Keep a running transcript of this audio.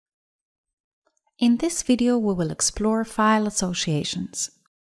In this video, we will explore file associations.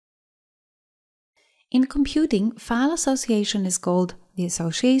 In computing, file association is called the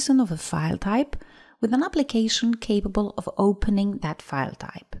association of a file type with an application capable of opening that file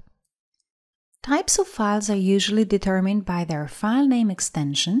type. Types of files are usually determined by their file name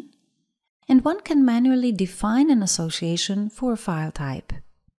extension, and one can manually define an association for a file type.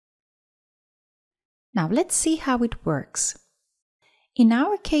 Now let's see how it works. In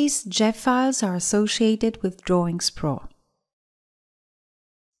our case, GEF files are associated with Drawings Pro.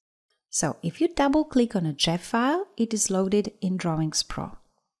 So if you double-click on a GEF file, it is loaded in Drawings Pro.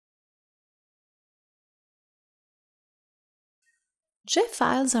 GEF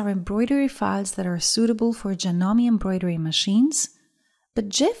files are embroidery files that are suitable for Janome embroidery machines, but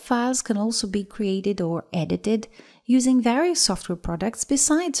GEF files can also be created or edited using various software products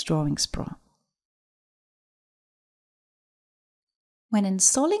besides Drawings Pro. When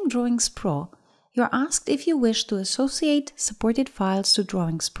installing Drawings Pro, you are asked if you wish to associate supported files to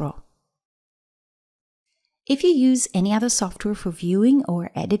Drawings Pro. If you use any other software for viewing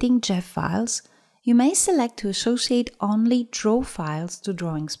or editing GEF files, you may select to associate only Draw files to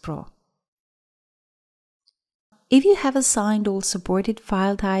Drawings Pro. If you have assigned all supported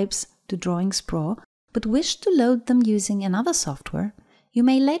file types to Drawings Pro but wish to load them using another software, you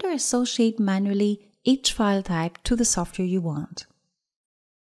may later associate manually each file type to the software you want.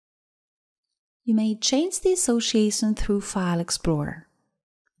 You may change the association through File Explorer.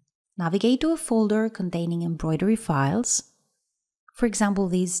 Navigate to a folder containing embroidery files, for example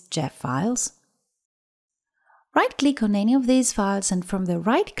these GEF files. Right-click on any of these files and from the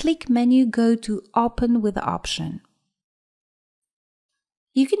right-click menu go to Open with the option.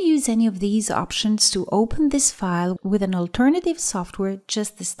 You can use any of these options to open this file with an alternative software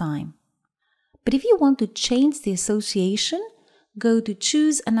just this time. But if you want to change the association, go to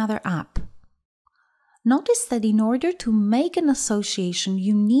Choose another app. Notice that in order to make an association,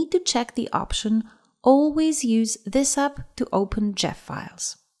 you need to check the option Always use this app to open GEF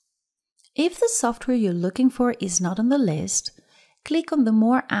files. If the software you're looking for is not on the list, click on the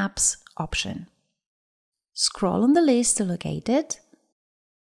More Apps option. Scroll on the list to locate it,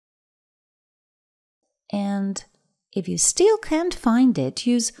 and if you still can't find it,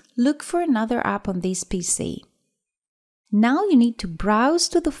 use Look for another app on this PC. Now you need to browse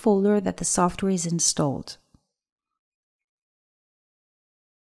to the folder that the software is installed.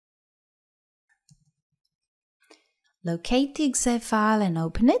 Locate the exe file and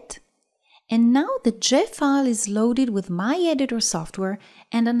open it. And now the GEF file is loaded with My Editor software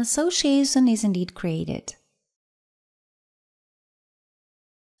and an association is indeed created.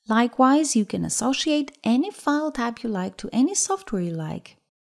 Likewise, you can associate any file type you like to any software you like.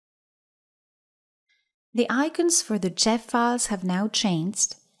 The icons for the GEF files have now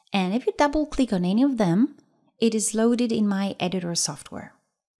changed, and if you double-click on any of them, it is loaded in My Editor software.